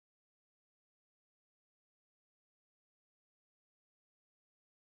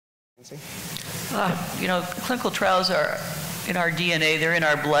You know, clinical trials are in our DNA, they're in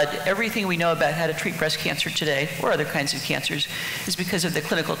our blood. Everything we know about how to treat breast cancer today, or other kinds of cancers, is because of the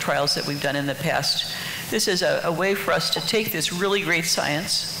clinical trials that we've done in the past. This is a way for us to take this really great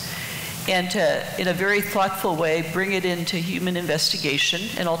science and to, in a very thoughtful way, bring it into human investigation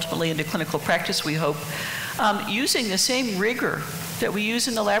and ultimately into clinical practice, we hope, using the same rigor that we use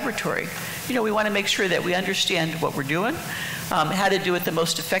in the laboratory. You know, we want to make sure that we understand what we're doing, how to do it the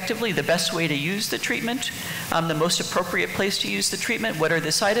most effectively, the best way to use the treatment, the most appropriate place to use the treatment, what are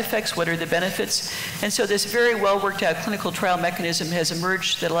the side effects, what are the benefits. And so this very well worked out clinical trial mechanism has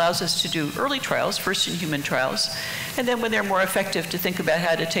emerged that allows us to do early trials, first in human trials, and then when they're more effective to think about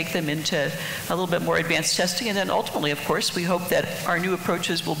how to take them into a little bit more advanced testing. And then ultimately, of course, we hope that our new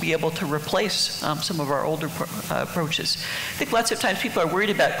approaches will be able to replace some of our older approaches. I think lots of times people are worried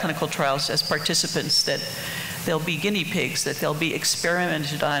about clinical trials as participants, that they'll be guinea pigs, that they'll be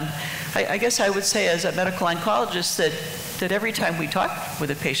experimented on. I guess I would say as a medical oncologist that every time we talk with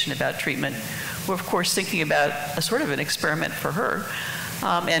a patient about treatment, we're of course thinking about a sort of an experiment for her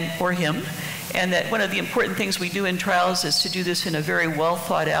or him, and that one of the important things we do in trials is to do this in a very well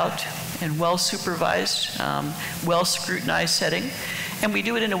thought out and well supervised, well scrutinized setting. And we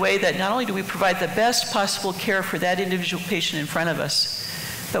do it in a way that not only do we provide the best possible care for that individual patient in front of us,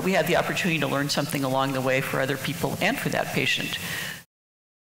 but we have the opportunity to learn something along the way for other people and for that patient.